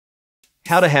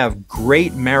how to have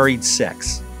great married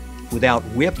sex without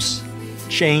whips,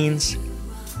 chains,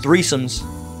 threesomes,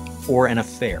 or an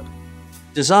affair.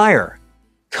 Desire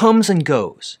comes and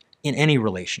goes in any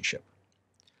relationship.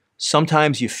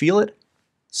 Sometimes you feel it,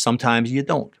 sometimes you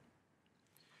don't.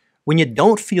 When you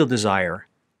don't feel desire,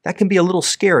 that can be a little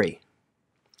scary.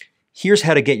 Here's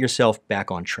how to get yourself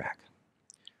back on track.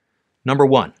 Number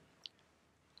 1,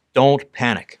 don't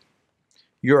panic.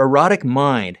 Your erotic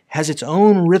mind has its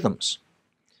own rhythms.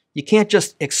 You can't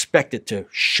just expect it to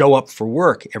show up for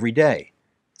work every day.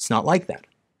 It's not like that.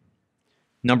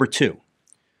 Number 2,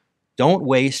 don't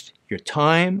waste your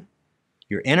time,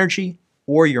 your energy,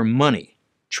 or your money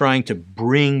trying to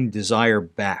bring desire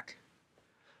back.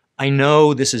 I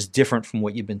know this is different from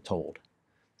what you've been told.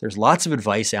 There's lots of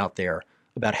advice out there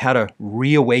about how to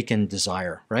reawaken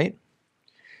desire, right?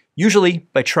 Usually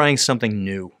by trying something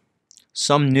new.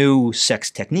 Some new sex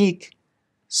technique,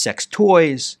 sex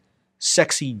toys,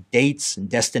 sexy dates and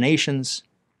destinations,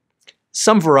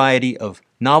 some variety of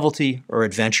novelty or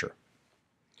adventure.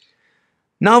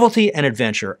 Novelty and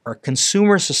adventure are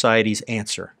consumer society's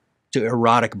answer to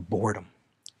erotic boredom.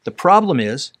 The problem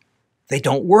is, they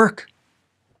don't work.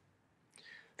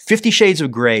 50 Shades of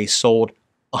Grey sold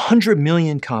 100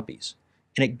 million copies,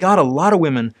 and it got a lot of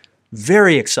women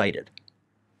very excited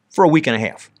for a week and a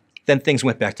half. Then things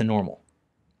went back to normal.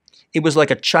 It was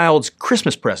like a child's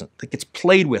Christmas present that gets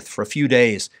played with for a few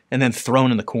days and then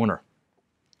thrown in the corner.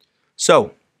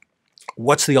 So,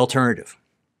 what's the alternative?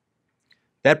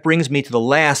 That brings me to the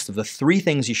last of the 3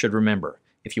 things you should remember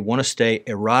if you want to stay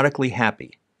erotically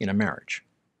happy in a marriage.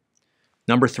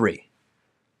 Number 3,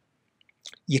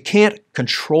 you can't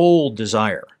control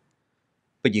desire,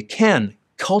 but you can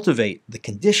cultivate the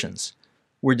conditions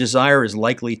where desire is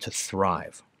likely to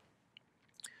thrive.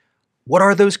 What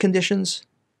are those conditions?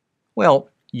 Well,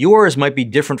 yours might be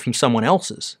different from someone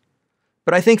else's,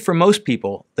 but I think for most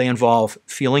people they involve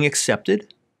feeling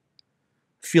accepted,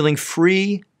 feeling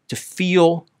free to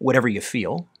feel whatever you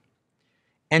feel,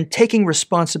 and taking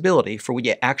responsibility for what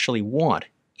you actually want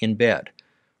in bed,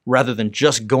 rather than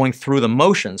just going through the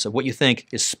motions of what you think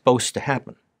is supposed to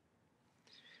happen.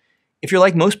 If you're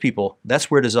like most people,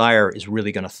 that's where desire is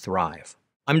really going to thrive.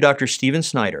 I'm Dr. Stephen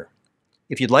Snyder.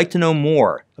 If you'd like to know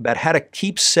more about how to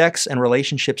keep sex and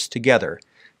relationships together,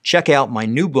 check out my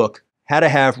new book, How to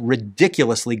Have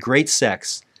Ridiculously Great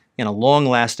Sex in a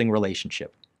Long-Lasting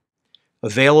Relationship.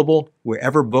 Available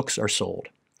wherever books are sold.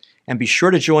 And be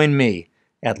sure to join me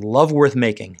at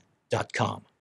loveworthmaking.com.